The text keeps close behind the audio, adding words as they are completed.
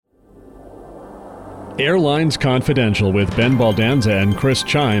Airlines Confidential with Ben Baldanza and Chris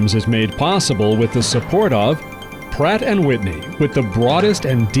Chimes is made possible with the support of Pratt & Whitney, with the broadest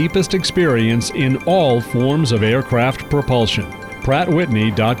and deepest experience in all forms of aircraft propulsion.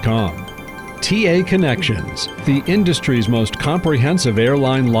 PrattWhitney.com. TA Connections, the industry's most comprehensive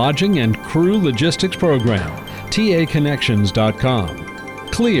airline lodging and crew logistics program. TAConnections.com.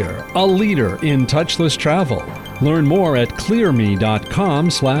 Clear, a leader in touchless travel. Learn more at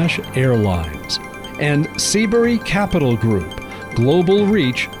clearme.com/airlines. And Seabury Capital Group, global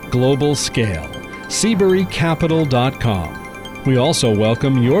reach, global scale. SeaburyCapital.com. We also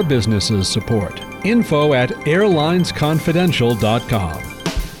welcome your business's support. Info at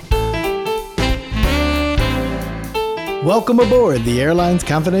airlinesconfidential.com. Welcome aboard the Airlines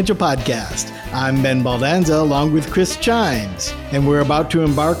Confidential podcast. I'm Ben Baldanza along with Chris Chimes, and we're about to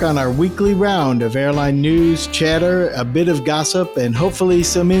embark on our weekly round of airline news, chatter, a bit of gossip, and hopefully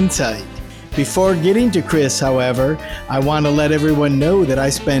some insight. Before getting to Chris, however, I want to let everyone know that I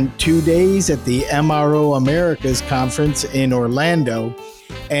spent 2 days at the MRO Americas conference in Orlando,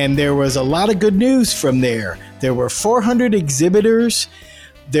 and there was a lot of good news from there. There were 400 exhibitors.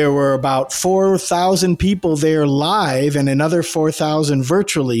 There were about 4,000 people there live and another 4,000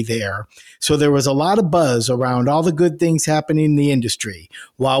 virtually there. So there was a lot of buzz around all the good things happening in the industry.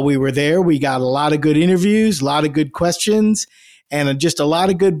 While we were there, we got a lot of good interviews, a lot of good questions, and just a lot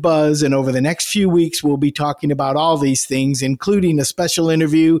of good buzz. And over the next few weeks, we'll be talking about all these things, including a special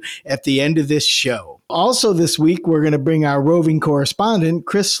interview at the end of this show. Also this week, we're going to bring our roving correspondent,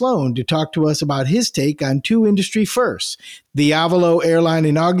 Chris Sloan, to talk to us about his take on two industry firsts, the Avalo Airline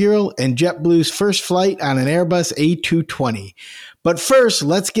inaugural and JetBlue's first flight on an Airbus A220. But first,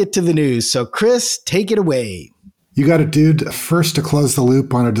 let's get to the news. So Chris, take it away. You got it, dude. First, to close the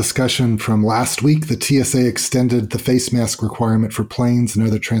loop on a discussion from last week, the TSA extended the face mask requirement for planes and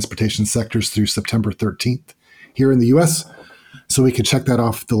other transportation sectors through September 13th here in the U.S., so we could check that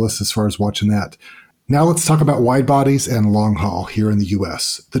off the list as far as watching that. Now let's talk about wide bodies and long haul here in the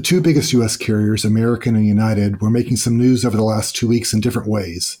U.S. The two biggest U.S. carriers, American and United, were making some news over the last 2 weeks in different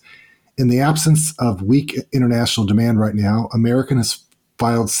ways. In the absence of weak international demand right now, American has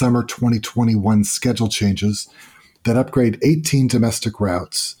filed summer 2021 schedule changes that upgrade 18 domestic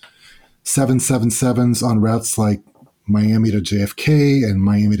routes, 777s on routes like Miami to JFK and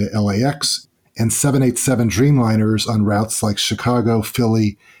Miami to LAX, and 787 Dreamliners on routes like Chicago,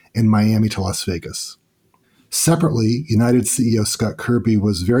 Philly, and Miami to Las Vegas. Separately, United CEO Scott Kirby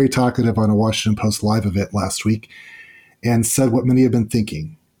was very talkative on a Washington Post Live event last week and said what many have been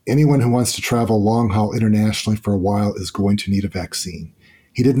thinking. Anyone who wants to travel long-haul internationally for a while is going to need a vaccine.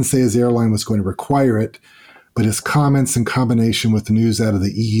 He didn't say his airline was going to require it, but his comments in combination with the news out of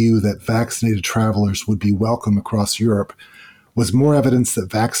the EU that vaccinated travelers would be welcome across Europe was more evidence that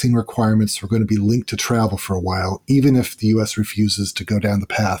vaccine requirements were going to be linked to travel for a while, even if the U.S. refuses to go down the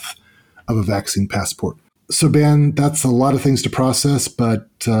path of a vaccine passport. So, Ben, that's a lot of things to process, but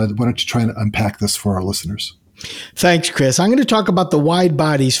why don't you try and unpack this for our listeners? Thanks, Chris. I'm going to talk about the wide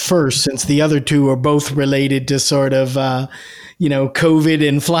bodies first, since the other two are both related to sort of, COVID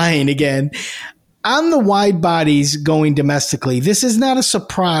and flying again. On the wide bodies going domestically, this is not a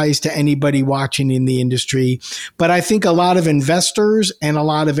surprise to anybody watching in the industry, but I think a lot of investors and a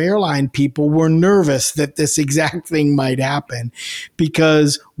lot of airline people were nervous that this exact thing might happen,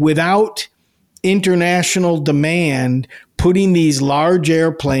 because without international demand, putting these large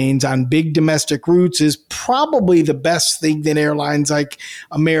airplanes on big domestic routes is probably the best thing that airlines like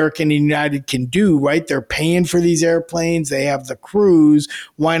American and United can do, right? They're paying for these airplanes. They have the crews.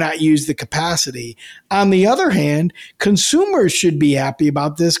 Why not use the capacity? On the other hand, consumers should be happy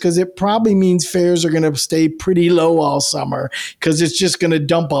about this, because it probably means fares are going to stay pretty low all summer, because it's just going to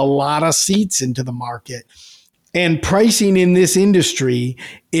dump a lot of seats into the market. And pricing in this industry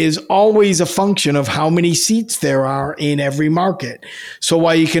is always a function of how many seats there are in every market. So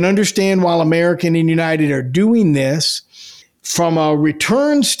while you can understand while American and United are doing this, from a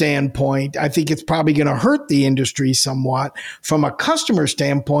return standpoint, I think it's probably going to hurt the industry somewhat. From a customer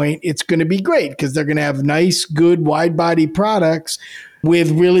standpoint, it's going to be great, because they're going to have nice, good, wide-body products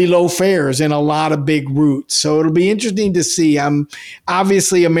with really low fares and a lot of big routes. So it'll be interesting to see.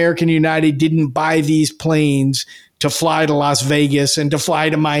 Obviously, American United didn't buy these planes to fly to Las Vegas and to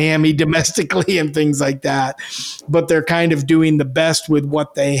fly to Miami domestically and things like that. But they're kind of doing the best with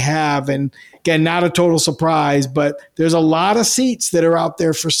what they have. And again, not a total surprise, but there's a lot of seats that are out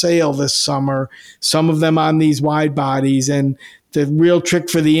there for sale this summer, some of them on these wide bodies. And the real trick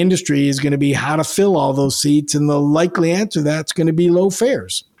for the industry is going to be how to fill all those seats. And the likely answer to that's going to be low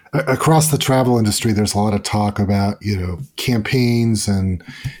fares. Across the travel industry, there's a lot of talk about, campaigns and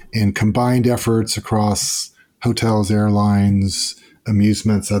combined efforts across hotels, airlines,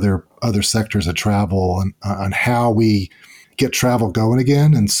 amusements, other sectors of travel, on how we get travel going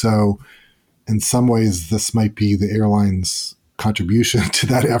again. And so in some ways, this might be the airline's contribution to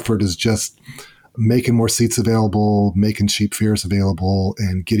that effort, is just making more seats available, making cheap fares available,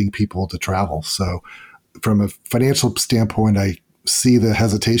 and getting people to travel. So from a financial standpoint, I see the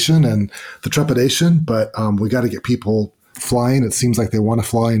hesitation and the trepidation, but we got to get people flying. It seems like they want to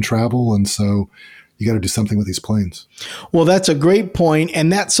fly and travel. And so you got to do something with these planes. Well, that's a great point.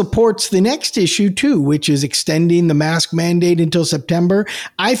 And that supports the next issue too, which is extending the mask mandate until September.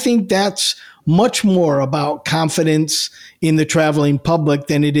 I think that's much more about confidence in the traveling public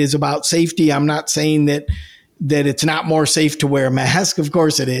than it is about safety. I'm not saying that it's not more safe to wear a mask. Of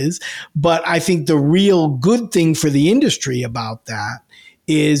course it is. But I think the real good thing for the industry about that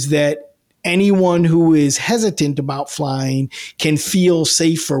is that anyone who is hesitant about flying can feel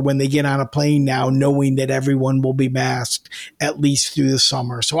safer when they get on a plane now, knowing that everyone will be masked at least through the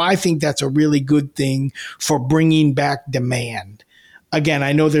summer. So I think that's a really good thing for bringing back demand. Again,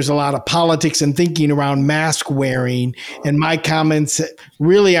 I know there's a lot of politics and thinking around mask wearing, and my comments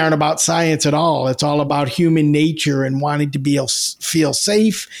really aren't about science at all. It's all about human nature and wanting to feel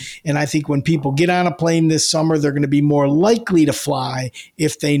safe. And I think when people get on a plane this summer, they're going to be more likely to fly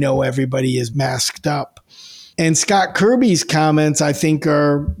if they know everybody is masked up. And Scott Kirby's comments, I think,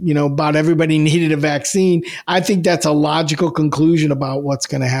 are, about everybody needed a vaccine. I think that's a logical conclusion about what's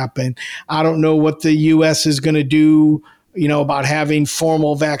going to happen. I don't know what the U.S. is going to do about having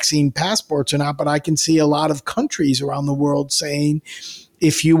formal vaccine passports or not, but I can see a lot of countries around the world saying,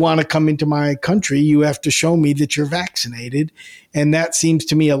 if you want to come into my country, you have to show me that you're vaccinated. And that seems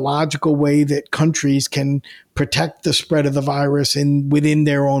to me a logical way that countries can protect the spread of the virus within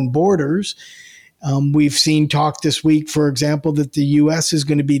their own borders. We've seen talk this week, for example, that the U.S. is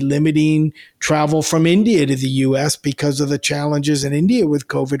going to be limiting travel from India to the U.S. because of the challenges in India with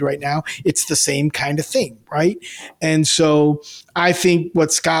COVID right now. It's the same kind of thing, right? And so I think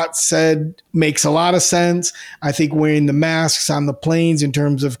what Scott said makes a lot of sense. I think wearing the masks on the planes in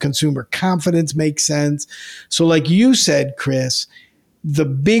terms of consumer confidence makes sense. So like you said, Chris, the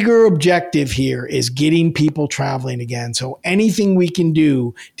bigger objective here is getting people traveling again. So anything we can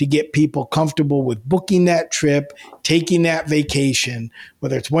do to get people comfortable with booking that trip, taking that vacation,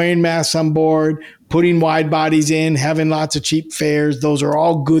 whether it's wearing masks on board, putting wide bodies in, having lots of cheap fares, those are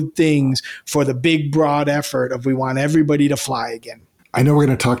all good things for the big, broad effort of we want everybody to fly again. I know we're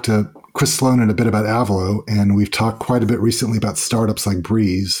going to talk to Chris Sloan in a bit about Avalo, and we've talked quite a bit recently about startups like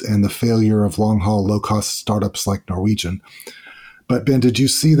Breeze and the failure of long-haul, low-cost startups like Norwegian. But Ben, did you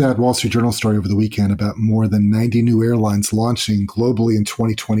see that Wall Street Journal story over the weekend about more than 90 new airlines launching globally in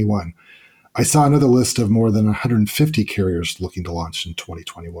 2021? I saw another list of more than 150 carriers looking to launch in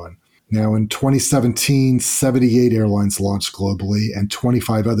 2021. Now, in 2017, 78 airlines launched globally and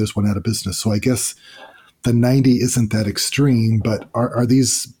 25 others went out of business. So I guess the 90 isn't that extreme, but are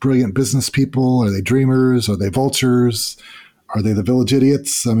these brilliant business people? Are they dreamers? Are they vultures? Are they the village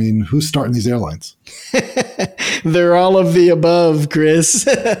idiots? I mean, who's starting these airlines? They're all of the above, Chris.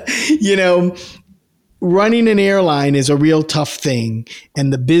 Running an airline is a real tough thing,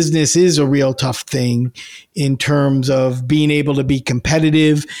 and the business is a real tough thing in terms of being able to be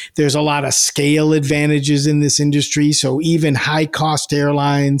competitive. There's a lot of scale advantages in this industry. So even high cost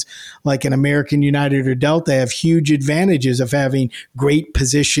airlines like an American, United, or Delta have huge advantages of having great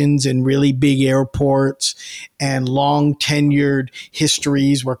positions in really big airports and long tenured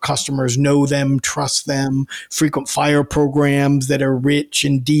histories where customers know them, trust them, frequent flyer programs that are rich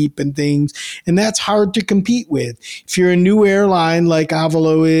and deep and things. And that's hard to compete with. If you're a new airline like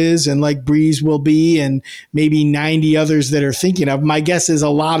Avalo is and like Breeze will be, and maybe 90 others that are thinking of, my guess is a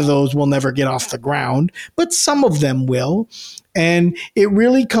lot of those will never get off the ground, but some of them will. And it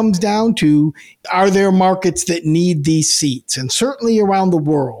really comes down to, are there markets that need these seats? And certainly around the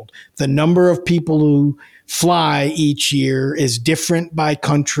world, the number of people who fly each year is different by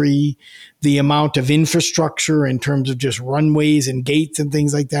country. The amount of infrastructure in terms of just runways and gates and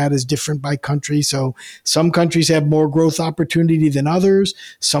things like that is different by country. So some countries have more growth opportunity than others.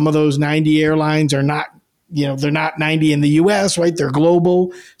 Some of those 90 airlines are not, they're not 90 in the US, right? They're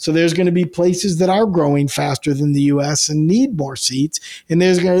global. So there's going to be places that are growing faster than the US and need more seats. And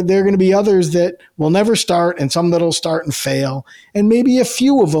there are going to be others that will never start and some that'll start and fail. And maybe a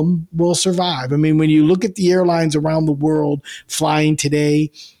few of them will survive. I mean, when you look at the airlines around the world flying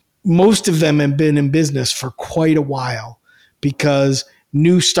today, most of them have been in business for quite a while because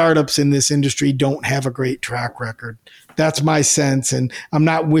new startups in this industry don't have a great track record. That's my sense. And I'm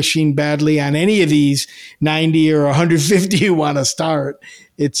not wishing badly on any of these 90 or 150 who want to start.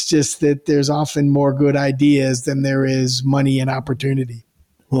 It's just that there's often more good ideas than there is money and opportunity.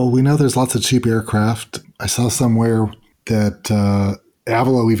 Well, we know there's lots of cheap aircraft. I saw somewhere that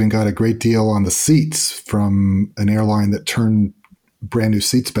Avalo even got a great deal on the seats from an airline that turned brand new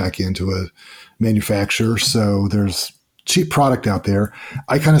seats back into a manufacturer. So there's cheap product out there.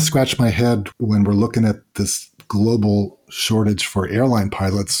 I kind of scratch my head when we're looking at this global shortage for airline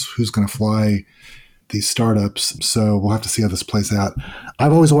pilots. Who's going to fly these startups? So we'll have to see how this plays out.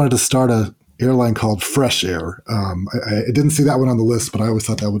 I've always wanted to start a airline called Fresh Air. I didn't see that one on the list, but I always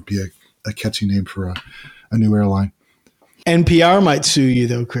thought that would be a catchy name for a new airline. NPR might sue you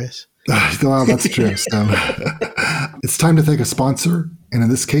though, Chris. Well, that's true. So, it's time to thank a sponsor, and in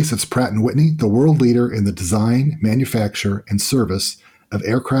this case, it's Pratt & Whitney, the world leader in the design, manufacture, and service of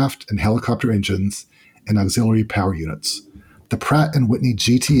aircraft and helicopter engines and auxiliary power units. The Pratt & Whitney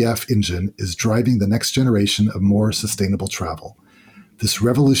GTF engine is driving the next generation of more sustainable travel. This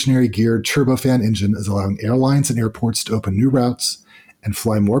revolutionary geared turbofan engine is allowing airlines and airports to open new routes and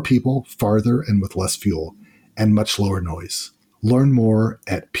fly more people farther and with less fuel and much lower noise. Learn more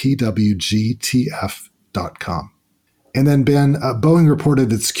at pwgtf.com. And then, Ben, Boeing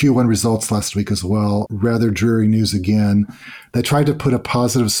reported its Q1 results last week as well. Rather dreary news again. They tried to put a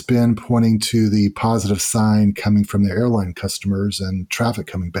positive spin pointing to the positive sign coming from their airline customers and traffic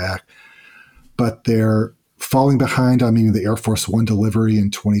coming back. But they're falling behind on meeting the Air Force One delivery in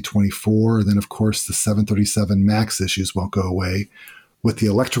 2024. And then, of course, the 737 MAX issues won't go away with the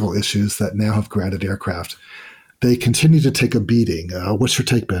electrical issues that now have grounded aircraft. They continue to take a beating. What's your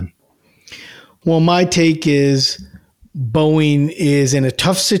take, Ben? Well, my take is Boeing is in a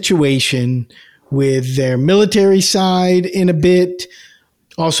tough situation with their military side in a bit,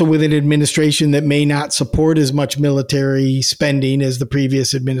 also with an administration that may not support as much military spending as the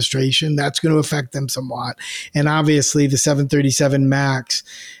previous administration. That's going to affect them somewhat. And obviously the 737 MAX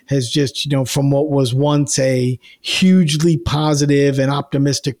has just, from what was once a hugely positive and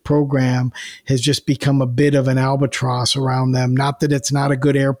optimistic program, has just become a bit of an albatross around them. Not that it's not a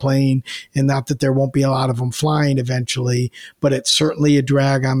good airplane and not that there won't be a lot of them flying eventually, but it's certainly a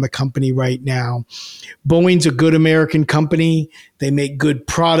drag on the company right now. Boeing's a good American company. They make good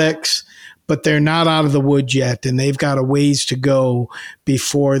products, but they're not out of the woods yet, and they've got a ways to go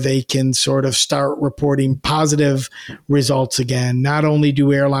before they can sort of start reporting positive results again. Not only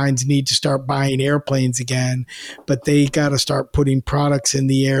do airlines need to start buying airplanes again, but they got to start putting products in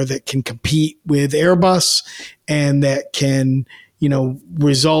the air that can compete with Airbus and that can,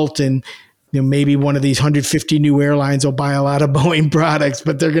 result in maybe one of these 150 new airlines will buy a lot of Boeing products,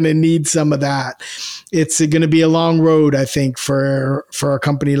 but they're going to need some of that. It's going to be a long road, I think, for a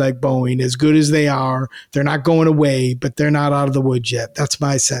company like Boeing. As good as they are, they're not going away, but they're not out of the woods yet. That's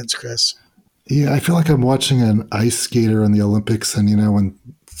my sense, Chris. Yeah, I feel like I'm watching an ice skater in the Olympics, and when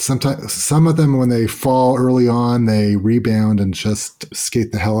sometimes some of them, when they fall early on, they rebound and just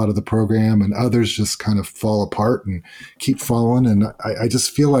skate the hell out of the program, and others just kind of fall apart and keep falling. And I just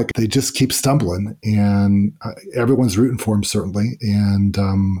feel like they just keep stumbling, and everyone's rooting for them, certainly. And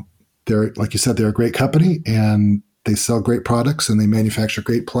they're, like you said, they're a great company, and they sell great products, and they manufacture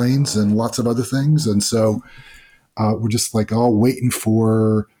great planes and lots of other things. And so we're just like all waiting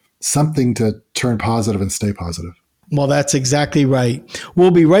for something to turn positive and stay positive. Well, that's exactly right. We'll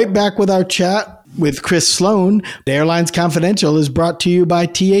be right back with our chat with Chris Sloan. The Airlines Confidential is brought to you by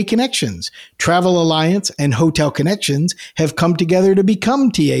TA Connections. Travel Alliance and Hotel Connections have come together to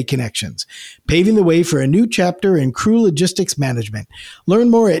become TA Connections, paving the way for a new chapter in crew logistics management.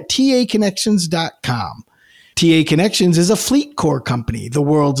 Learn more at taconnections.com. TA Connections is a FleetCor company, the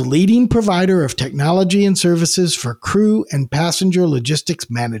world's leading provider of technology and services for crew and passenger logistics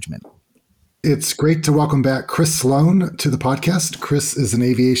management. It's great to welcome back Chris Sloan to the podcast. Chris is an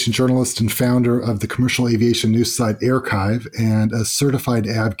aviation journalist and founder of the commercial aviation news site Airchive and a certified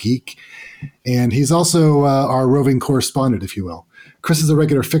av geek. And he's also our roving correspondent, if you will. Chris is a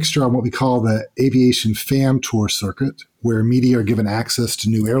regular fixture on what we call the Aviation Fam Tour circuit, where media are given access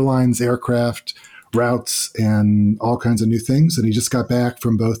to new airlines, aircraft, routes, and all kinds of new things. And he just got back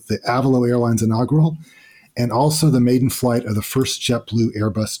from both the Avalo Airlines inaugural and also the maiden flight of the first JetBlue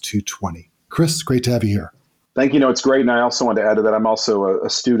Airbus 220. Chris, great to have you here. Thank you. It's great. And I also want to add to that, I'm also a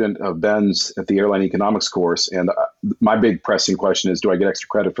student of Ben's at the airline economics course. And my big pressing question is, do I get extra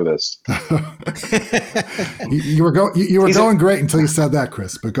credit for this? you were going great until you said that,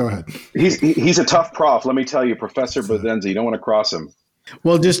 Chris, but go ahead. He's a tough prof. Let me tell you, Professor Bodenza, you don't want to cross him.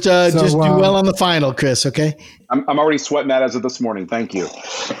 Well, just do well on the final, Chris. Okay. I'm already sweating that as of this morning. Thank you.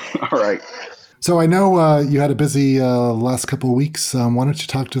 All right. So I know you had a busy last couple of weeks. Why don't you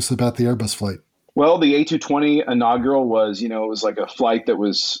talk to us about the Airbus flight? Well, the A220 inaugural was, it was like a flight that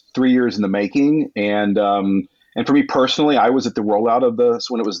was 3 years in the making. And for me personally, I was at the rollout of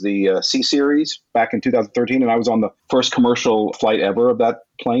when it was the C Series back in 2013, and I was on the first commercial flight ever of that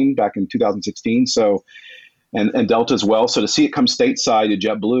plane back in 2016. So, and Delta as well. So to see it come stateside to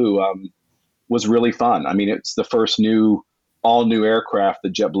JetBlue was really fun. I mean, it's the first all new aircraft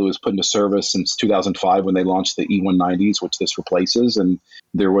that JetBlue has put into service since 2005 when they launched the E190s, which this replaces. And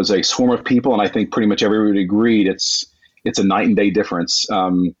there was a swarm of people, and I think pretty much everybody agreed it's a night and day difference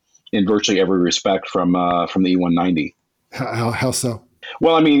in virtually every respect from the E190. How so?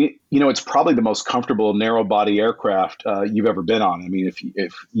 Well, I mean, it's probably the most comfortable narrow body aircraft you've ever been on. I mean,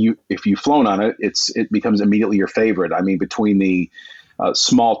 if you've flown on it, it becomes immediately your favorite. I mean, between the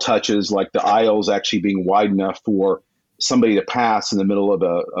small touches like the aisles actually being wide enough for somebody to pass in the middle of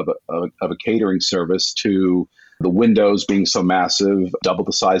a catering service, to the windows being so massive, double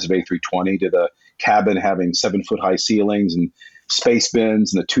the size of A320, to the cabin having 7-foot high ceilings and space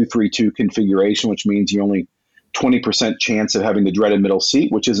bins and the 232 configuration, which means you only 20% chance of having the dreaded middle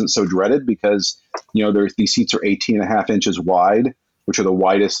seat, which isn't so dreaded because, these seats are 18.5 inches wide, which are the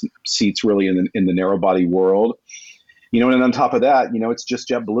widest seats really in the narrow body world. And on top of that, it's just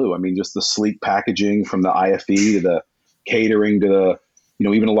JetBlue. I mean, just the sleek packaging from the IFE to the catering to the,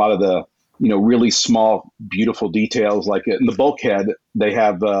 even a lot of the, really small, beautiful details like in the bulkhead, they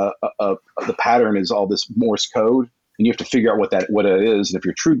have the pattern is all this Morse code, and you have to figure out what it is. And if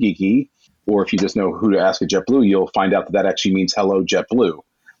you're true geeky, or if you just know who to ask at JetBlue, you'll find out that actually means hello JetBlue.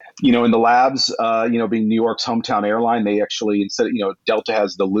 In the labs, being New York's hometown airline, they actually, instead of, Delta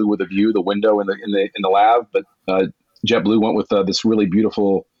has the loo with a view, the window in the lab, but JetBlue went with this really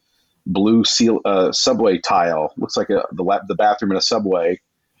beautiful blue subway tile. Looks like the bathroom in a subway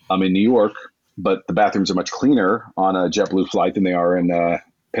in New York, but the bathrooms are much cleaner on a JetBlue flight than they are in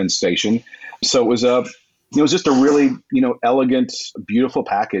Penn Station. So it was just a really, elegant, beautiful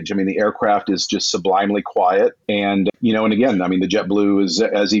package. I mean, the aircraft is just sublimely quiet. And, and again, I mean, the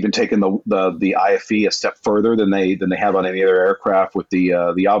JetBlue has even taken the IFE a step further than they have on any other aircraft with the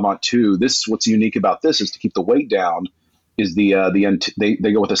Almont 2. What's unique about this is to keep the weight down is they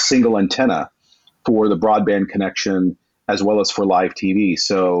go with a single antenna for the broadband connection as well as for live TV.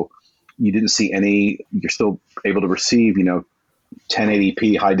 So you didn't see you're still able to receive,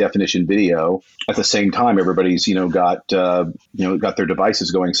 1080p high definition video. At the same time, everybody's, got their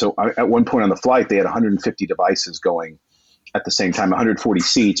devices going. So at one point on the flight, they had 150 devices going at the same time, 140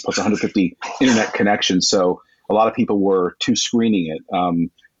 seats plus 150 internet connections. So a lot of people were screening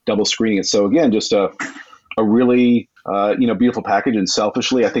it, double screening it. So again, just a really, beautiful package. And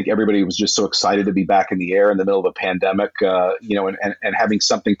selfishly, I think everybody was just so excited to be back in the air in the middle of a pandemic, and having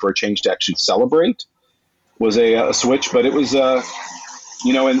something for a change to actually celebrate was a switch. But it was, and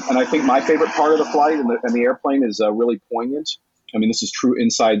I think my favorite part of the flight and the airplane is really poignant. I mean, this is true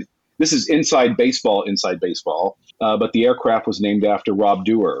this is inside baseball, but the aircraft was named after Rob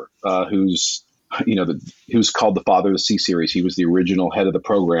Dewar, who's called the father of the C Series. He was the original head of the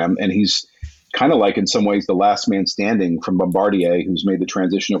program, and he's kind of like, in some ways, the last man standing from Bombardier, who's made the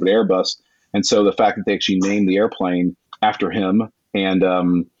transition over to Airbus. And so the fact that they actually named the airplane after him, and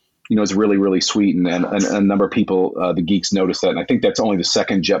is really, really sweet. And a number of people, the geeks, noticed that. And I think that's only the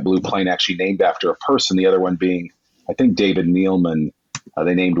second JetBlue plane actually named after a person. The other one being, I think, David Neeleman.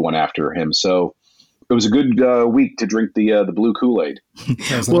 They named one after him. So it was a good week to drink the blue Kool-Aid.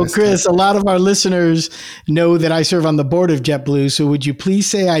 Well, Chris, a lot of our listeners know that I serve on the board of JetBlue. So would you please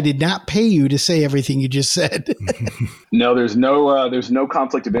say I did not pay you to say everything you just said? No, there's no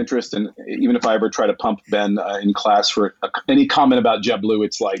conflict of interest. And even if I ever try to pump Ben in class for any comment about JetBlue,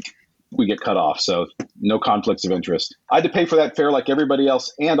 it's like we get cut off. So no conflicts of interest. I had to pay for that fare like everybody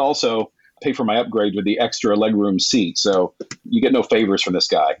else, and also pay for my upgrade with the extra legroom seat. So you get no favors from this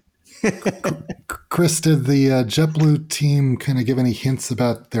guy. Chris, did the JetBlue team kind of give any hints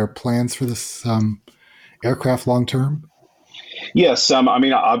about their plans for this aircraft long term? Yes,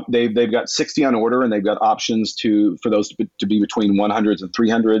 they've got 60 on order, and they've got options for those to be between 100s and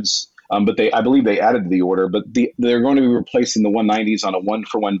 300s. But I believe they added to the order. But they're going to be replacing the 190s on a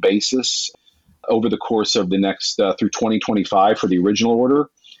one-for-one basis over the course of the next through 2025 for the original order.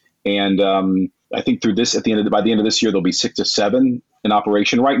 And I think by the end of this year, there'll be 6 to 7 in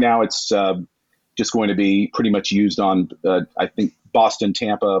operation. Right now, it's just going to be pretty much used on, I think, Boston,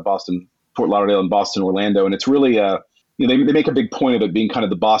 Tampa, Boston, Fort Lauderdale, and Boston, Orlando. And it's really they make a big point of it being kind of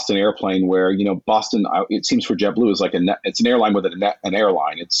the Boston airplane, where Boston, it seems for JetBlue, is like it's an airline with an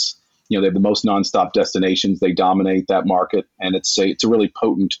airline. It's they have the most nonstop destinations. They dominate that market, and it's a really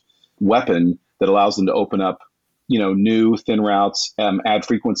potent weapon that allows them to open up new thin routes, add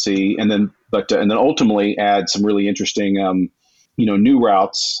frequency, and then ultimately add some really interesting new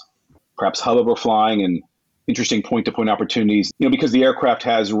routes, perhaps hub over flying and interesting point-to-point opportunities. Because the aircraft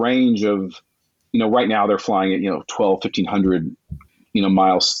has range of right now they're flying at 1,500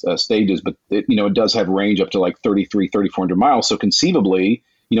 miles stages, but it does have range up to like 3,400 miles. So conceivably,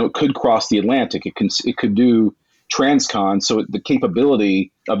 it could cross the Atlantic. It could do transcon. So the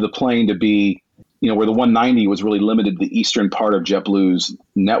capability of the plane to be where the 190 was really limited to the eastern part of JetBlue's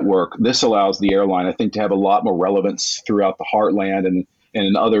network, this allows the airline, I think, to have a lot more relevance throughout the heartland and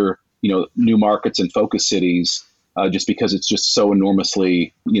in other new markets and focus cities, just because it's just so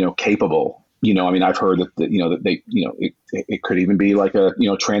enormously capable. I've heard that it could even be like a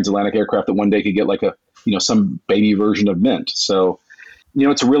transatlantic aircraft that one day could get like a some baby version of Mint. So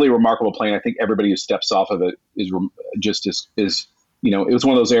it's a really remarkable plane. I think everybody who steps off of it is it was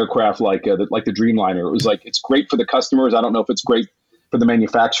one of those aircraft like the Dreamliner. It was like, it's great for the customers. I don't know if it's great for the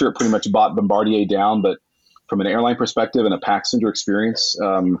manufacturer. It pretty much bought Bombardier down, but from an airline perspective and a passenger experience,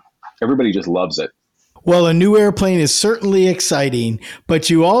 everybody just loves it. Well, a new airplane is certainly exciting, but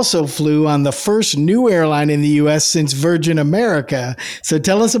you also flew on the first new airline in the U.S. since Virgin America. So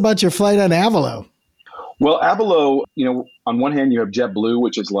tell us about your flight on Avalo. Well, Avalo, on one hand, you have JetBlue,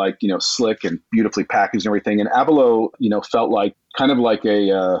 which is like, slick and beautifully packaged and everything. And Avalo, felt like kind of like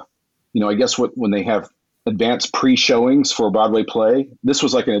a, I guess when they have advanced pre-showings for a Broadway play, this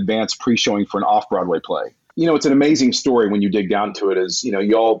was like an advanced pre-showing for an off-Broadway play. It's an amazing story when you dig down to it. Is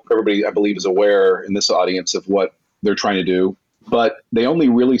everybody, I believe, is aware in this audience of what they're trying to do. But they only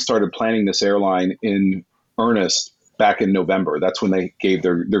really started planning this airline in earnest back in November. That's when they gave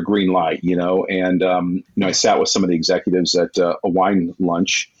their green light, and I sat with some of the executives at a wine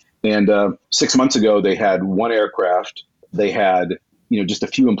lunch. And 6 months ago, they had one aircraft. They had, just a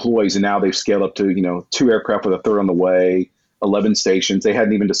few employees, and now they've scaled up to, 2 aircraft with a third on the way, 11 stations. They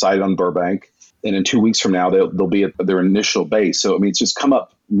hadn't even decided on Burbank. And in 2 weeks from now, they'll be at their initial base. So, it's just come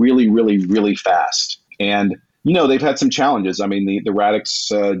up really, really, really fast. And, they've had some challenges. The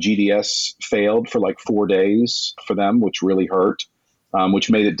Radix GDS failed for like 4 days for them, which really hurt,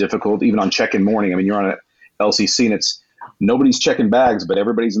 which made it difficult, even on check-in morning. You're on an LCC and nobody's checking bags, but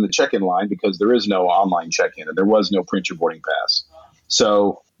everybody's in the check-in line because there is no online check-in and there was no print your boarding pass.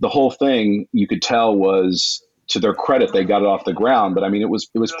 So the whole thing, you could tell, was, to their credit, they got it off the ground. But it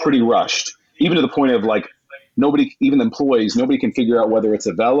was pretty rushed. Even to the point of like nobody, even the employees, nobody can figure out whether it's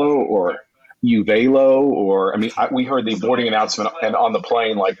a Velo or Uvelo or, we heard the boarding announcement and on the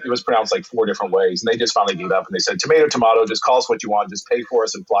plane, like it was pronounced like 4 different ways. And they just finally gave up and they said, tomato, just call us what you want. Just pay for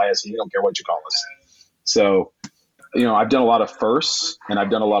us and fly us. And you don't care what you call us. So, I've done a lot of firsts and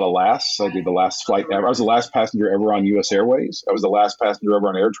I've done a lot of lasts. I did the last flight ever. I was the last passenger ever on US Airways. I was the last passenger ever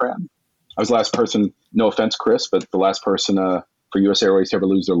on AirTran. I was the last person, no offense, Chris, but the last person for US Airways to ever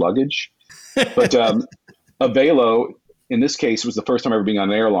lose their luggage. But Avalo, in this case, was the first time ever being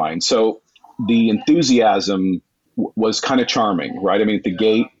on an airline. So the enthusiasm was kind of charming, right? At the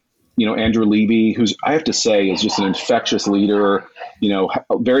gate, Andrew Levy, who's, I have to say, is just an infectious leader,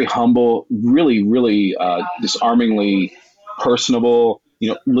 very humble, really, really disarmingly personable,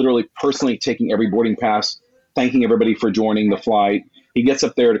 literally personally taking every boarding pass, thanking everybody for joining the flight. He gets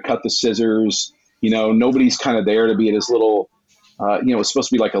up there to cut the scissors. Nobody's kind of there to be at his little, it's supposed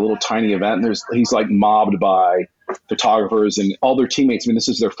to be like a little tiny event. And he's like mobbed by photographers and all their teammates. This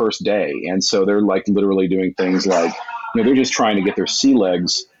is their first day. And so they're like literally doing things like, they're just trying to get their sea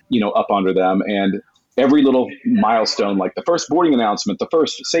legs, up under them. And every little milestone, like the first boarding announcement, the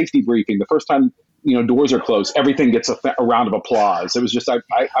first safety briefing, the first time, doors are closed, everything gets a round of applause. It was just,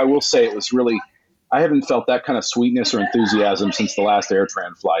 I will say it was really, I haven't felt that kind of sweetness or enthusiasm since the last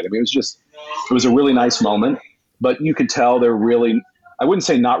AirTran flight. It was a really nice moment. But you could tell they're really, I wouldn't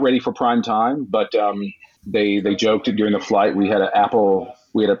say not ready for prime time, but they joked during the flight.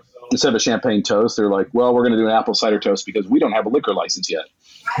 Instead of a champagne toast, they're like, well, we're going to do an apple cider toast because we don't have a liquor license yet.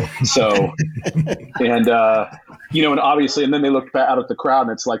 So, and obviously, and then they looked out at the crowd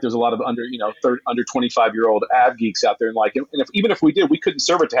and it's like, there's a lot of under 25-year-old av geeks out there. And like, and even if we did, we couldn't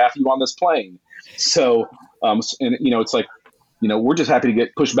serve it to half of you on this plane. So, it's like, we're just happy to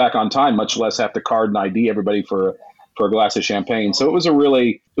get pushed back on time, much less have to card and ID everybody for a glass of champagne. So it was a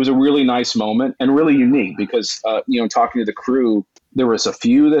really nice moment and really unique because, talking to the crew, there was a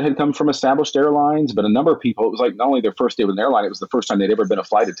few that had come from established airlines, but a number of people, it was like not only their first day with an airline, it was the first time they'd ever been a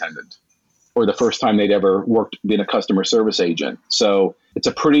flight attendant. or the first time they'd ever worked being a customer service agent. So it's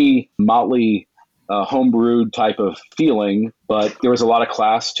a pretty motley, homebrewed type of feeling, but there was a lot of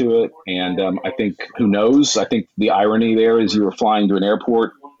class to it. And I think, who knows? I think the irony there is you were flying to an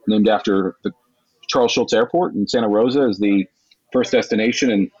airport named after the Charles Schulz Airport in Santa Rosa as the first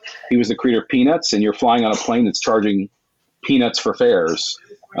destination, and he was the creator of Peanuts, and you're flying on a plane that's charging peanuts for fares.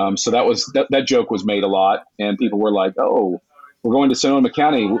 So that joke was made a lot, and people were like, "Oh, we're going to Sonoma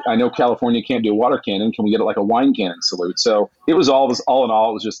County. I know California can't do a water cannon. Can we get it like a wine cannon salute?" So it was all in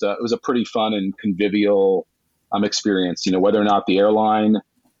all, it was a pretty fun and convivial experience. Whether or not the airline,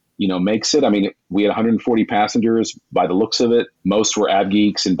 makes it. I mean, we had 140 passengers by the looks of it. Most were ad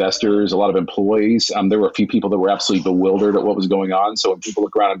geeks, investors, a lot of employees. There were a few people that were absolutely bewildered at what was going on. So when people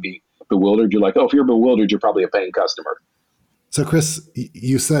look around and be bewildered, you're like, oh, if you're bewildered, you're probably a paying customer. So, Chris,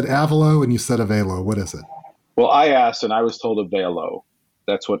 you said Avelo and you said Avelo. What is it? Well, I asked and I was told Avelo.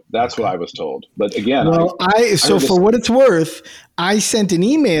 That's what I was told. But again, for what it's worth, I sent an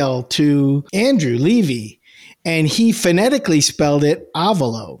email to Andrew Levy, and he phonetically spelled it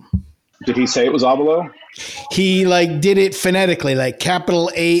Avelo. Did he say it was Avelo? He did it phonetically, like capital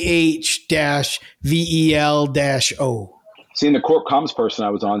AH-VEL-O. See, the corp comms person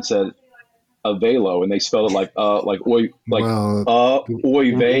I was on said Avelo, and they spelled it like oy velo.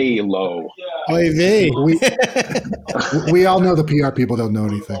 Oy vey. We all know the PR people don't know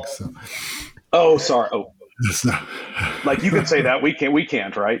anything. So. Oh, sorry. Oh. Like, you can say that, we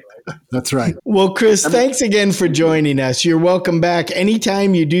can't, right? That's right. Well, Chris, thanks again for joining us. You're welcome back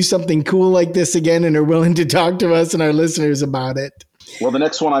anytime you do something cool like this again and are willing to talk to us and our listeners about it. Well, the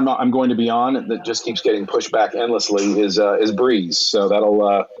next one I'm going to be on that just keeps getting pushed back endlessly is Breeze. So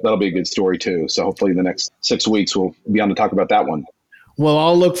that'll be a good story too. So hopefully in the next 6 weeks we'll be on to talk about that one. Well,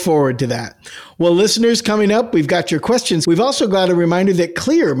 I'll look forward to that. Well, listeners, coming up, we've got your questions. We've also got a reminder that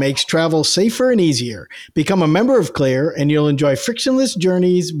Clear makes travel safer and easier. Become a member of Clear, and you'll enjoy frictionless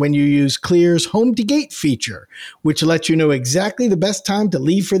journeys when you use Clear's Home to Gate feature, which lets you know exactly the best time to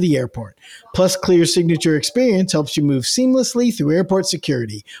leave for the airport. Plus, Clear's signature experience helps you move seamlessly through airport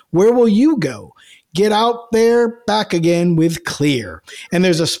security. Where will you go? Get out there, back again with Clear. And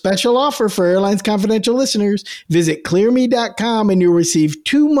there's a special offer for Airlines Confidential listeners. Visit clearme.com and you'll receive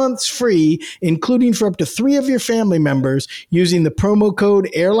 2 months free, including for up to 3 of your family members, using the promo code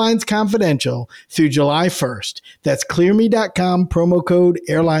Airlines Confidential through July 1st. That's clearme.com, promo code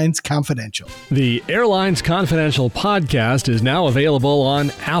Airlines Confidential. The Airlines Confidential podcast is now available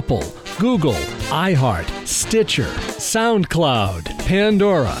on Apple, Google, iHeart, Stitcher, SoundCloud,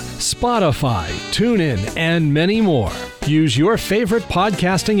 Pandora, Spotify, TuneIn, and many more. Use your favorite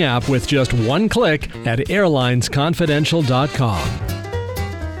podcasting app with just one click at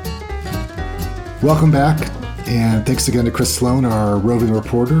airlinesconfidential.com. Welcome back, and thanks again to Chris Sloan, our roving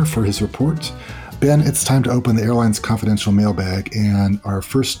reporter, for his report. Ben, it's time to open the Airlines Confidential mailbag, and our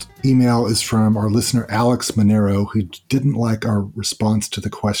first email is from our listener, Alex Monero, who didn't like our response to the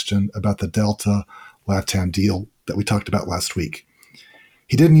question about the Delta LATAM deal that we talked about last week.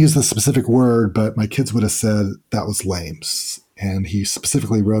 He didn't use the specific word, but my kids would have said that was lame. And he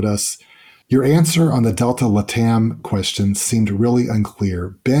specifically wrote us, "Your answer on the Delta LATAM question seemed really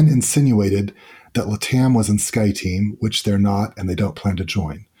unclear. Ben insinuated that LATAM was in SkyTeam, which they're not and they don't plan to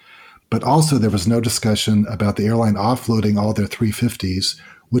join. But also there was no discussion about the airline offloading all their 350s,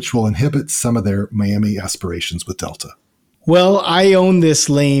 which will inhibit some of their Miami aspirations with Delta." Well, I own this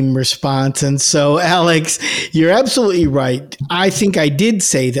lame response. And so, Alex, you're absolutely right. I think I did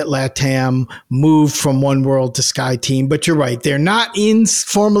say that LATAM moved from One World to SkyTeam, but you're right. They're not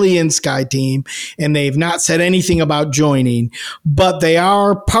formally in SkyTeam, and they've not said anything about joining, but they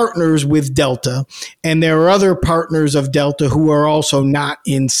are partners with Delta. And there are other partners of Delta who are also not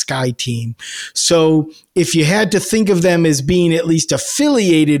in SkyTeam. So if you had to think of them as being at least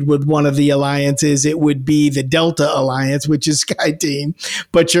affiliated with one of the alliances, it would be the Delta Alliance, which is SkyTeam.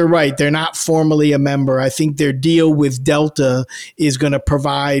 But you're right, they're not formally a member. I think their deal with Delta is going to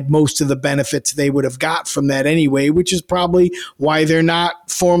provide most of the benefits they would have got from that anyway, which is probably why they're not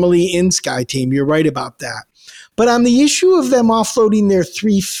formally in SkyTeam. You're right about that. But on the issue of them offloading their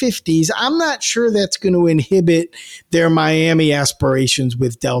 350s, I'm not sure that's going to inhibit their Miami aspirations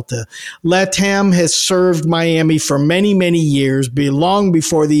with Delta. LATAM has served Miami for many, many years, long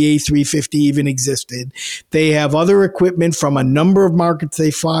before the A350 even existed. They have other equipment from a number of markets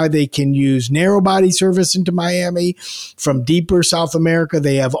they fly. They can use narrow body service into Miami from deeper South America.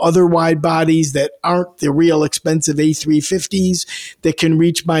 They have other wide bodies that aren't the real expensive A350s that can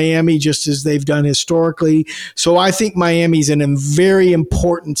reach Miami just as they've done historically. So I think Miami's a very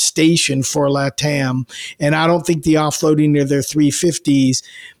important station for LATAM, and I don't think the offloading of their 350s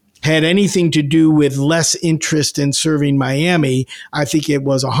had anything to do with less interest in serving Miami. I think it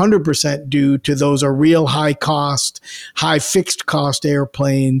was 100% due to those are real high cost, high fixed cost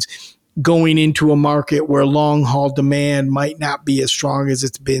airplanes going into a market where long haul demand might not be as strong as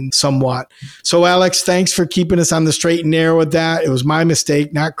it's been somewhat. So Alex, thanks for keeping us on the straight and narrow with that. It was my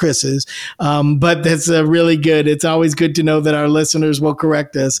mistake, not Chris's. But that's really good. It's always good to know that our listeners will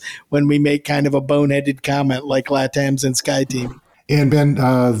correct us when we make kind of a boneheaded comment like LATAM's and SkyTeam. And Ben,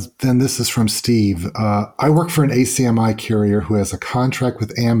 then this is from Steve. I work for an ACMI carrier who has a contract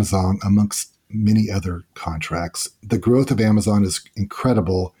with Amazon amongst many other contracts. The growth of Amazon is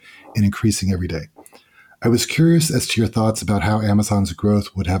incredible and increasing every day. I was curious as to your thoughts about how Amazon's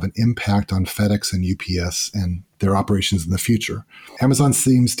growth would have an impact on FedEx and UPS and their operations in the future. Amazon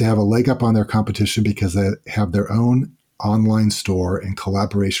seems to have a leg up on their competition because they have their own online store in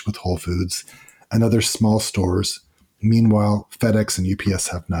collaboration with Whole Foods and other small stores. Meanwhile, FedEx and UPS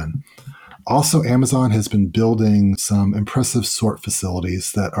have none. Also, Amazon has been building some impressive sort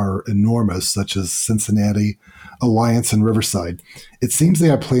facilities that are enormous, such as Cincinnati, Alliance, and Riverside. It seems they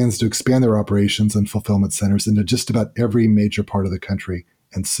have plans to expand their operations and fulfillment centers into just about every major part of the country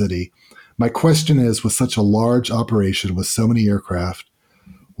and city. My question is, with such a large operation with so many aircraft,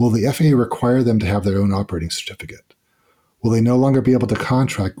 will the FAA require them to have their own operating certificate? Will they no longer be able to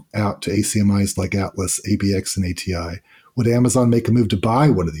contract out to ACMIs like Atlas, ABX, and ATI? Would Amazon make a move to buy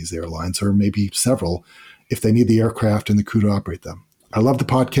one of these airlines, or maybe several, if they need the aircraft and the crew to operate them? I love the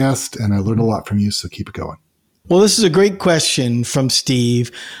podcast, and I learned a lot from you, so keep it going. Well, this is a great question from Steve.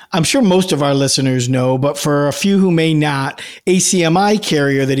 I'm sure most of our listeners know, but for a few who may not, ACMI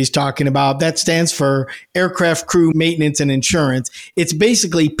carrier that he's talking about, that stands for Aircraft Crew Maintenance and Insurance. It's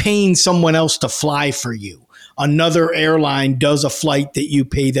basically paying someone else to fly for you. Another airline does a flight that you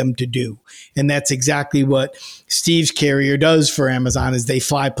pay them to do. And that's exactly what Steve's carrier does for Amazon, is they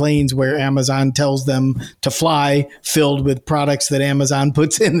fly planes where Amazon tells them to fly, filled with products that Amazon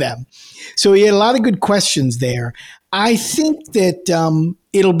puts in them. So he had a lot of good questions there. I think that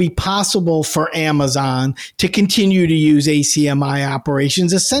it'll be possible for Amazon to continue to use ACMI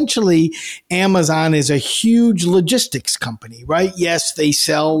operations. Essentially, Amazon is a huge logistics company, right? Yes, they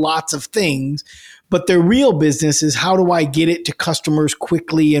sell lots of things, but their real business is how do I get it to customers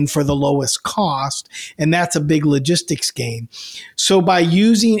quickly and for the lowest cost? And that's a big logistics game. So by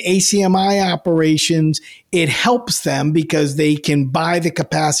using ACMI operations, it helps them because they can buy the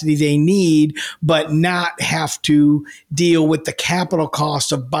capacity they need, but not have to deal with the capital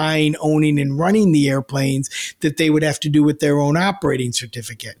cost of buying, owning, and running the airplanes that they would have to do with their own operating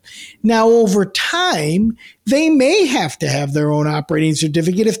certificate. Now, over time, they may have to have their own operating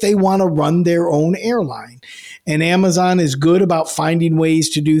certificate if they want to run their own airline. And Amazon is good about finding ways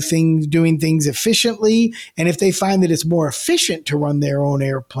to doing things efficiently. And if they find that it's more efficient to run their own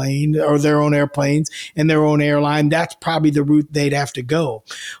airplane or their own airplanes and their own airline, that's probably the route they'd have to go.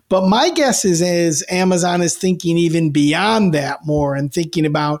 But my guess is Amazon is thinking even beyond that more and thinking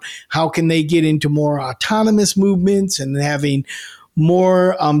about how can they get into more autonomous movements and having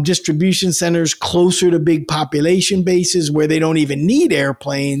more distribution centers closer to big population bases where they don't even need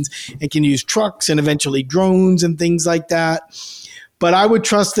airplanes and can use trucks and eventually drones and things like that. But I would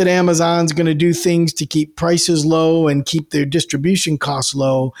trust that Amazon's going to do things to keep prices low and keep their distribution costs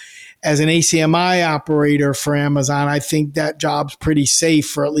low. As an ACMI operator for Amazon, I think that job's pretty safe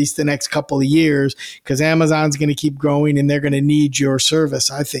for at least the next couple of years because Amazon's going to keep growing and they're going to need your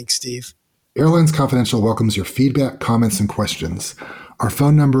service, I think, Steve. Airlines Confidential welcomes your feedback, comments, and questions. Our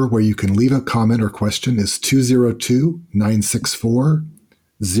phone number where you can leave a comment or question is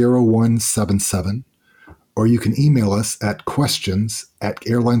 202-964-0177, or you can email us at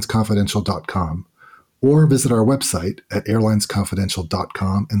questions@airlinesconfidential.com, or visit our website at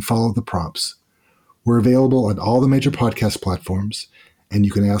airlinesconfidential.com and follow the prompts. We're available on all the major podcast platforms, and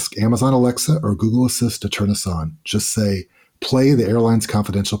you can ask Amazon Alexa or Google Assist to turn us on. Just say, play the Airlines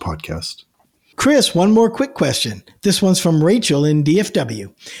Confidential podcast. Chris, one more quick question. This one's from Rachel in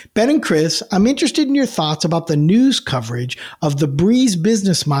DFW. Ben and Chris, I'm interested in your thoughts about the news coverage of the Breeze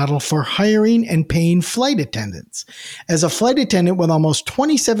business model for hiring and paying flight attendants. As a flight attendant with almost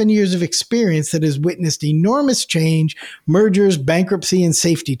 27 years of experience that has witnessed enormous change, mergers, bankruptcy, and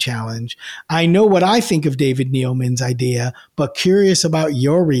safety challenge, I know what I think of David Neeleman's idea, but curious about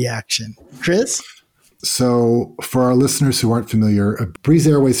your reaction. Chris? So for our listeners who aren't familiar, Breeze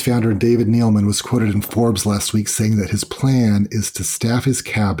Airways founder David Neeleman was quoted in Forbes last week saying that his plan is to staff his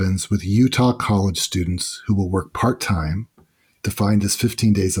cabins with Utah college students who will work part-time, defined as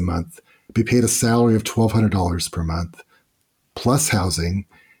 15 days a month, be paid a salary of $1,200 per month, plus housing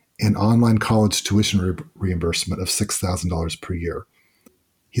and online college tuition reimbursement of $6,000 per year.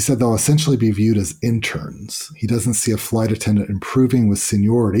 He said they'll essentially be viewed as interns. He doesn't see a flight attendant improving with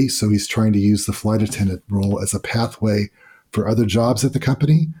seniority, so he's trying to use the flight attendant role as a pathway for other jobs at the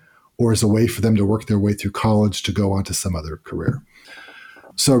company or as a way for them to work their way through college to go on to some other career.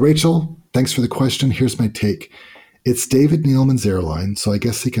 So, Rachel, thanks for the question. Here's my take. It's David Neeleman's airline, so I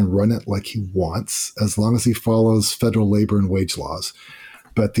guess he can run it like he wants, as long as he follows federal labor and wage laws.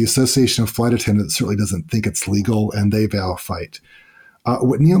 But the Association of Flight Attendants certainly doesn't think it's legal, and they vow fight.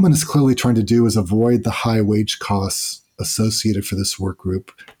 What Neeleman is clearly trying to do is avoid the high wage costs associated for this work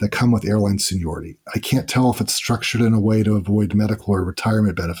group that come with airline seniority. I can't tell if it's structured in a way to avoid medical or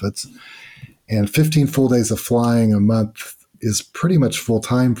retirement benefits. And 15 full days of flying a month is pretty much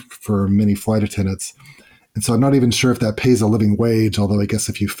full-time for many flight attendants. And so I'm not even sure if that pays a living wage, although I guess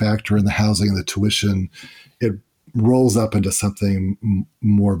if you factor in the housing and the tuition, it rolls up into something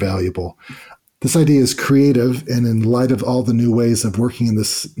more valuable. This idea is creative, and in light of all the new ways of working in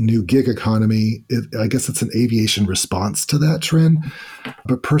this new gig economy, I guess it's an aviation response to that trend.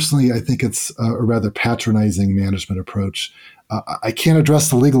 But personally, I think it's a rather patronizing management approach. I can't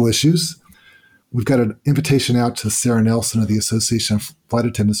address the legal issues. We've got an invitation out to Sarah Nelson of the Association of Flight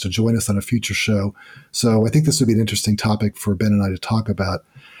Attendants to join us on a future show. So I think this would be an interesting topic for Ben and I to talk about.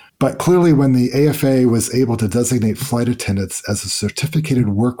 But clearly, when the AFA was able to designate flight attendants as a certificated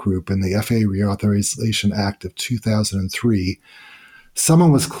work group in the FAA Reauthorization Act of 2003,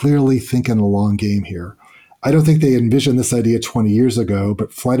 someone was clearly thinking a long game here. I don't think they envisioned this idea 20 years ago,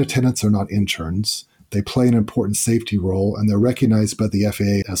 but flight attendants are not interns. They play an important safety role, and they're recognized by the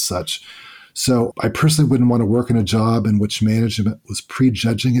FAA as such. So I personally wouldn't want to work in a job in which management was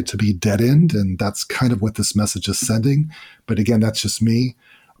prejudging it to be dead end, and that's kind of what this message is sending. But again, that's just me.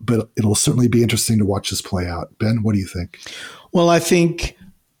 But it'll certainly be interesting to watch this play out. Ben, what do you think? Well, I think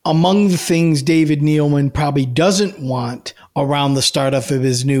among the things David Neeleman probably doesn't want around the startup of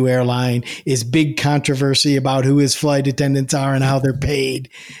his new airline is big controversy about who his flight attendants are and how they're paid.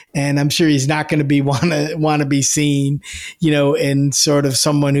 And I'm sure he's not going to be want to be seen, in sort of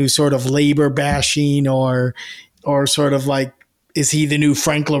someone who's sort of labor bashing or sort of like, is he the new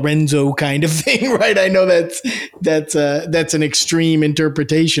Frank Lorenzo kind of thing, right? I know that's an extreme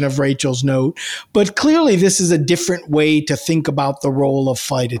interpretation of Rachel's note, but clearly this is a different way to think about the role of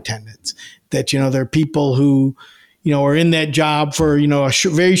flight attendants. That there are people who are in that job for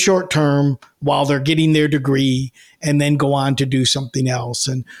very short term while they're getting their degree, and then go on to do something else.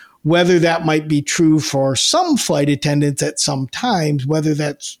 And whether that might be true for some flight attendants at some times, whether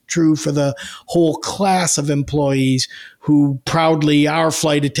that's true for the whole class of employees who proudly are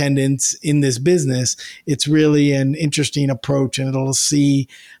flight attendants in this business, it's really an interesting approach, and it'll see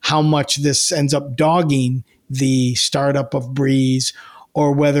how much this ends up dogging the startup of Breeze,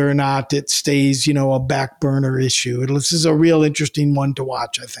 or whether or not it stays, a back burner issue. This is a real interesting one to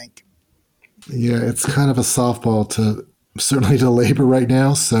watch, I think. Yeah, it's kind of a softball certainly to labor right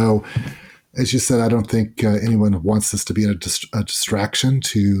now. So as you said, I don't think anyone wants this to be a distraction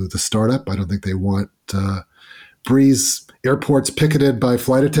to the startup. I don't think they want Breeze airports picketed by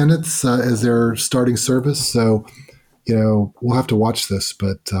flight attendants as their starting service. So, we'll have to watch this,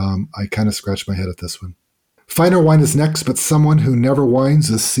 but I kind of scratched my head at this one. Finer Wine is next, but someone who never whines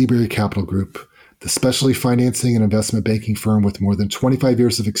is Seabury Capital Group, the specialty financing and investment banking firm with more than 25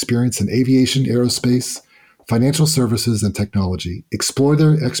 years of experience in aviation, aerospace, financial services, and technology. Explore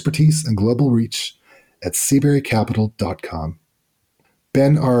their expertise and global reach at seaburycapital.com.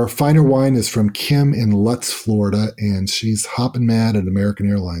 Ben, our finer wine is from Kim in Lutz, Florida, and she's hopping mad at American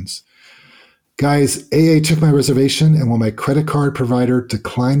Airlines. Guys, AA took my reservation, and when my credit card provider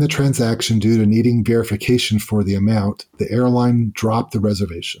declined the transaction due to needing verification for the amount, the airline dropped the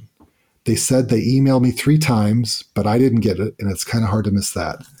reservation. They said they emailed me 3 times, but I didn't get it, and it's kind of hard to miss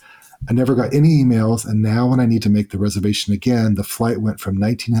that. I never got any emails, and now when I need to make the reservation again, the flight went from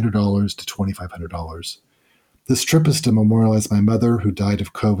 $1,900 to $2,500. This trip is to memorialize my mother, who died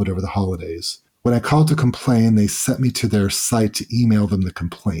of COVID over the holidays. When I called to complain, they sent me to their site to email them the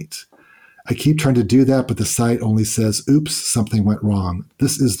complaint. I keep trying to do that, but the site only says, oops, something went wrong.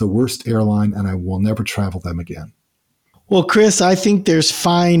 This is the worst airline, and I will never travel them again. Well, Chris, I think there's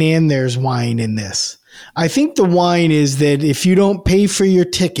fine and there's wine in this. I think the wine is that if you don't pay for your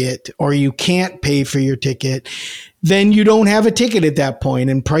ticket, or you can't pay for your ticket, then you don't have a ticket at that point,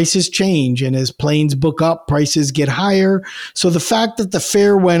 and prices change. And as planes book up, prices get higher. So the fact that the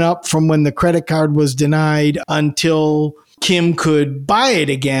fare went up from when the credit card was denied until Kim could buy it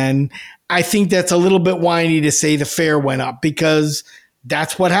again, I think that's a little bit whiny to say the fare went up, because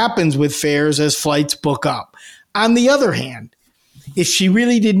that's what happens with fares as flights book up. On the other hand, if she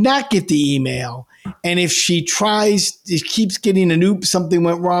really did not get the email And if she keeps getting an oops, something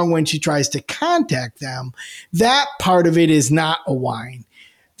went wrong when she tries to contact them, that part of it is not a whine.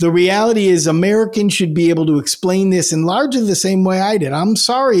 The reality is Americans should be able to explain this in largely the same way I did. I'm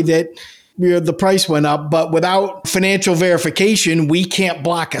sorry that the price went up, but without financial verification, we can't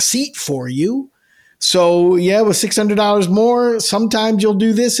block a seat for you. So yeah, with $600 more, sometimes you'll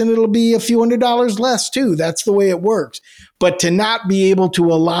do this and it'll be a few $100s less too. That's the way it works. But to not be able to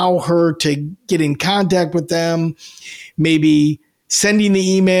allow her to get in contact with them, maybe sending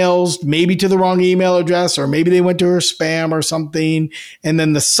the emails, maybe to the wrong email address, or maybe they went to her spam or something, and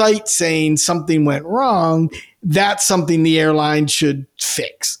then the site saying something went wrong, that's something the airline should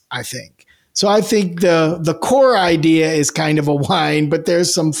fix, I think. So I think the core idea is kind of a whine, but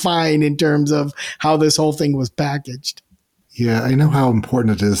there's some fine in terms of how this whole thing was packaged. Yeah, I know how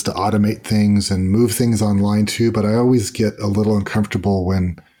important it is to automate things and move things online too, but I always get a little uncomfortable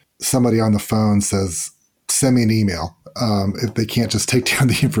when somebody on the phone says, send me an email. If they can't just take down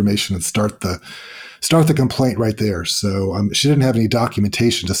the information and start the complaint right there. So she didn't have any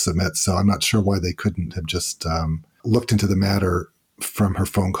documentation to submit, so I'm not sure why they couldn't have just looked into the matter from her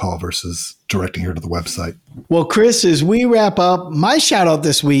phone call versus directing her to the website. Well, Chris, as we wrap up, my shout out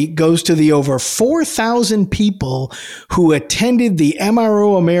this week goes to the over 4,000 people who attended the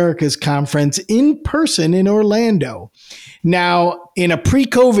MRO Americas conference in person in Orlando. Now, in a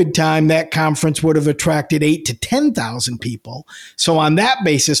pre-COVID time, that conference would have attracted 8,000 to 10,000 people. So on that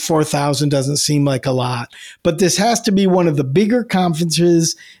basis, 4,000 doesn't seem like a lot. But this has to be one of the bigger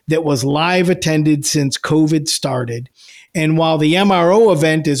conferences that was live attended since COVID started. And while the MRO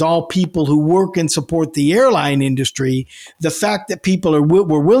event is all people who work and support the airline industry, the fact that people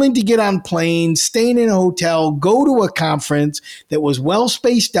were willing to get on planes, staying in a hotel, go to a conference that was well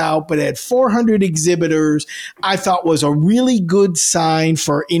spaced out but had 400 exhibitors, I thought was a really good sign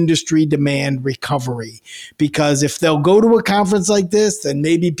for industry demand recovery. Because if they'll go to a conference like this, then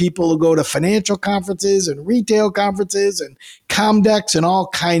maybe people will go to financial conferences and retail conferences and Comdex and all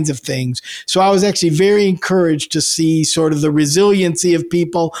kinds of things. So I was actually very encouraged to see sort of the resiliency of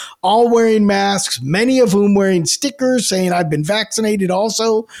people all wearing masks, many of whom wearing stickers saying I've been vaccinated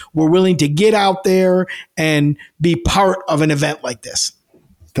also, were willing to get out there and be part of an event like this.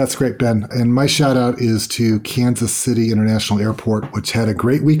 That's great, Ben. And my shout out is to Kansas City International Airport, which had a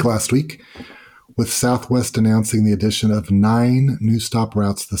great week last week, with Southwest announcing the addition of 9 new stop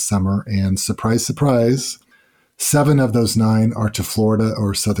routes this summer. And surprise, surprise, 7 of those 9 are to Florida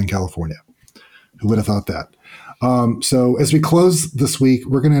or Southern California. Who would have thought that? So as we close this week,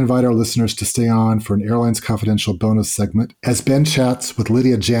 we're going to invite our listeners to stay on for an Airlines Confidential bonus segment as Ben chats with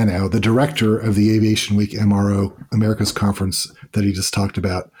Lydia Janow, the director of the Aviation Week MRO Americas conference that he just talked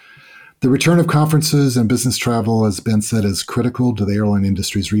about. The return of conferences and business travel, as Ben said, is critical to the airline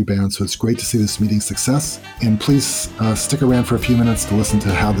industry's rebound, so it's great to see this meeting's success. And please stick around for a few minutes to listen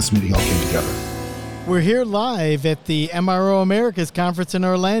to how this meeting all came together. We're here live at the MRO Americas conference in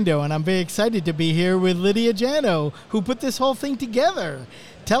Orlando, and I'm very excited to be here with Lydia Janow, who put this whole thing together.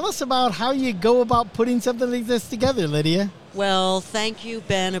 Tell us about how you go about putting something like this together, Lydia. Well, thank you,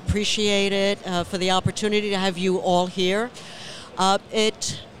 Ben. Appreciate it for the opportunity to have you all here.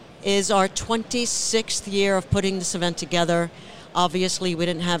 It is our 26th year of putting this event together. Obviously, we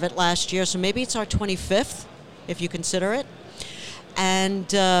didn't have it last year, so maybe it's our 25th, if you consider it.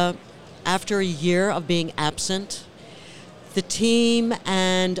 And after a year of being absent, the team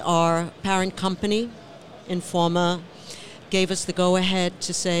and our parent company, Informa, gave us the go-ahead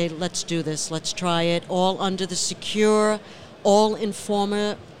to say, let's do this, let's try it, all under the secure, all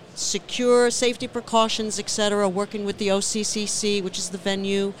Informa, secure safety precautions, etc., working with the OCCC, which is the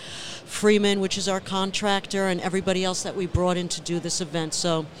venue, Freeman, which is our contractor, and everybody else that we brought in to do this event.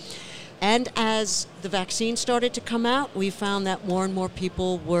 So, and as the vaccine started to come out, we found that more and more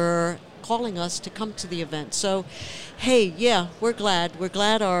people were calling us to come to the event. So, hey, yeah, we're glad. We're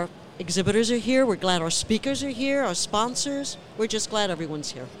glad our exhibitors are here. We're glad our speakers are here, our sponsors. We're just glad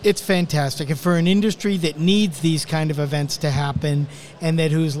everyone's here. It's fantastic. And for an industry that needs these kind of events to happen and that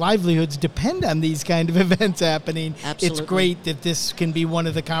whose livelihoods depend on these kind of events happening, Absolutely. It's great that this can be one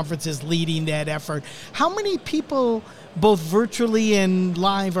of the conferences leading that effort. How many people, both virtually and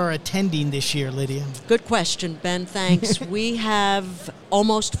live, are attending this year, Lydia? Good question, Ben. Thanks. We have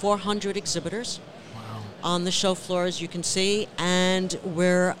almost 400 exhibitors on the show floor, as you can see, and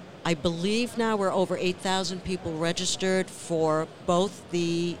I believe now we're over 8,000 people registered for both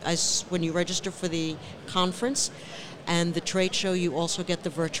when you register for the conference and the trade show, you also get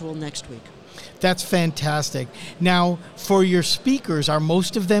the virtual next week. That's fantastic. Now, for your speakers, are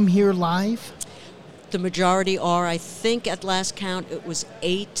most of them here live? The majority are. I think at last count it was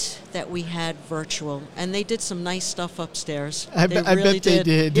 8 that we had virtual, and they did some nice stuff upstairs. I bet they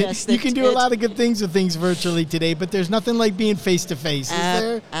did. Yes, you can do a lot of good things with things virtually today, but there's nothing like being face to face, is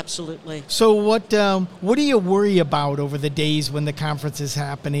there? Absolutely. So what do you worry about over the days when the conference is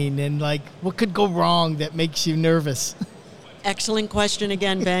happening, and like what could go wrong that makes you nervous? Excellent question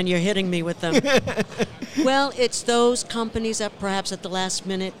again, Ben. You're hitting me with them. Well, it's those companies that perhaps at the last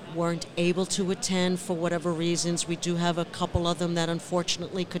minute weren't able to attend for whatever reasons. We do have a couple of them that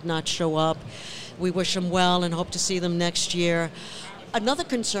unfortunately could not show up. We wish them well and hope to see them next year. Another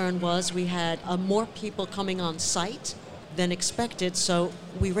concern was we had more people coming on site than expected, so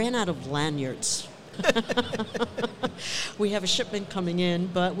we ran out of lanyards. We have a shipment coming in,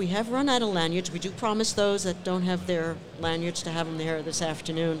 but we have run out of lanyards. We do promise those that don't have their lanyards to have them there this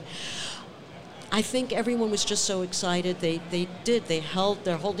afternoon. I think everyone was just so excited.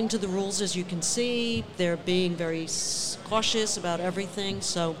 They're holding to the rules, as you can see. They're being very cautious about everything.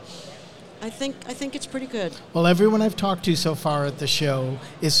 So I think it's pretty good. Well, everyone I've talked to so far at the show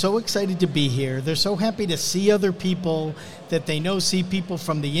is so excited to be here. They're so happy to see other people that they know, see people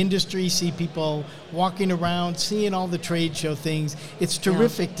from the industry, see people walking around, seeing all the trade show things. It's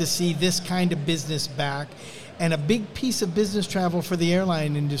terrific to see this kind of business back. And a big piece of business travel for the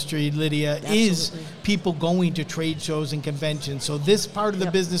airline industry, Lydia, is people going to trade shows and conventions. So this part of the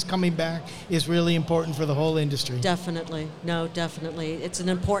business coming back is really important for the whole industry. Definitely. No, definitely. It's an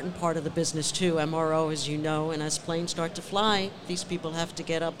important part of the business, too. MRO, as you know, and as planes start to fly, these people have to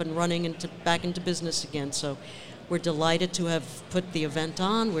get up and running and back into business again. So we're delighted to have put the event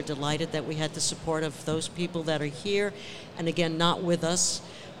on. We're delighted that we had the support of those people that are here. And again, not with us,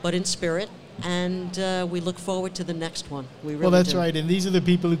 but in spirit. And we look forward to the next one. We really Well, that's do. right. And these are the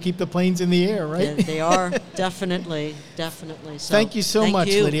people who keep the planes in the air, right? Yeah, they are. Definitely. So, thank you so much,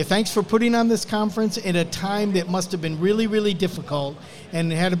 you. Lydia. Thanks for putting on this conference in a time that must have been really, really difficult. And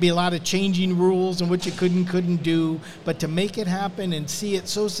there had to be a lot of changing rules and what you couldn't do. But to make it happen and see it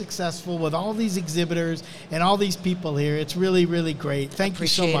so successful with all these exhibitors and all these people here, it's really, really great. Thank you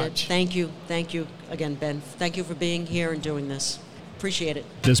so much. Thank you. Thank you again, Ben. Thank you for being here and doing this. Appreciate it.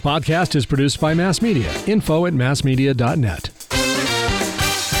 This podcast is produced by Mass Media. Info@massmedia.net.